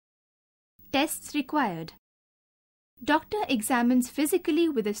Tests required. Doctor examines physically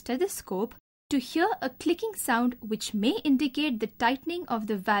with a stethoscope to hear a clicking sound which may indicate the tightening of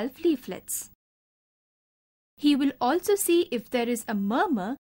the valve leaflets. He will also see if there is a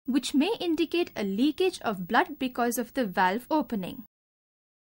murmur which may indicate a leakage of blood because of the valve opening.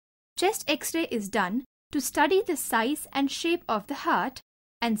 Chest X-ray is done to study the size and shape of the heart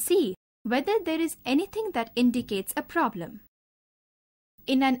and see whether there is anything that indicates a problem.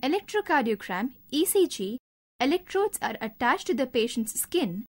 In an electrocardiogram (ECG), electrodes are attached to the patient's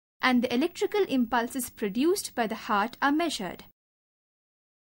skin and the electrical impulses produced by the heart are measured.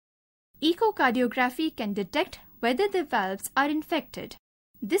 Echocardiography can detect whether the valves are infected.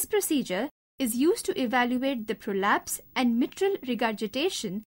 This procedure is used to evaluate the prolapse and mitral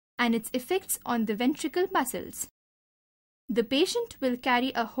regurgitation and its effects on the ventricle muscles. The patient will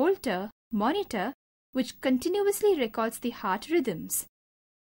carry a Holter monitor which continuously records the heart rhythms.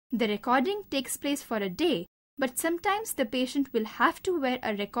 The recording takes place for a day, but sometimes the patient will have to wear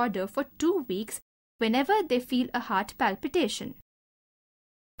a recorder for 2 weeks whenever they feel a heart palpitation.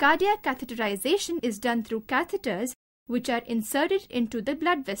 Cardiac catheterization is done through catheters which are inserted into the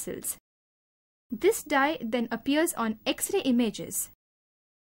blood vessels. This dye then appears on X-ray images.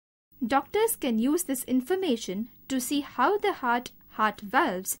 Doctors can use this information to see how the heart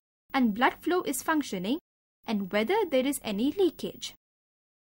valves and blood flow is functioning and whether there is any leakage.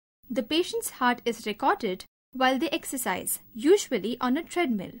 The patient's heart is recorded while they exercise, usually on a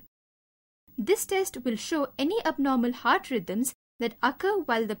treadmill. This test will show any abnormal heart rhythms that occur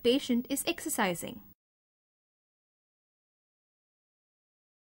while the patient is exercising.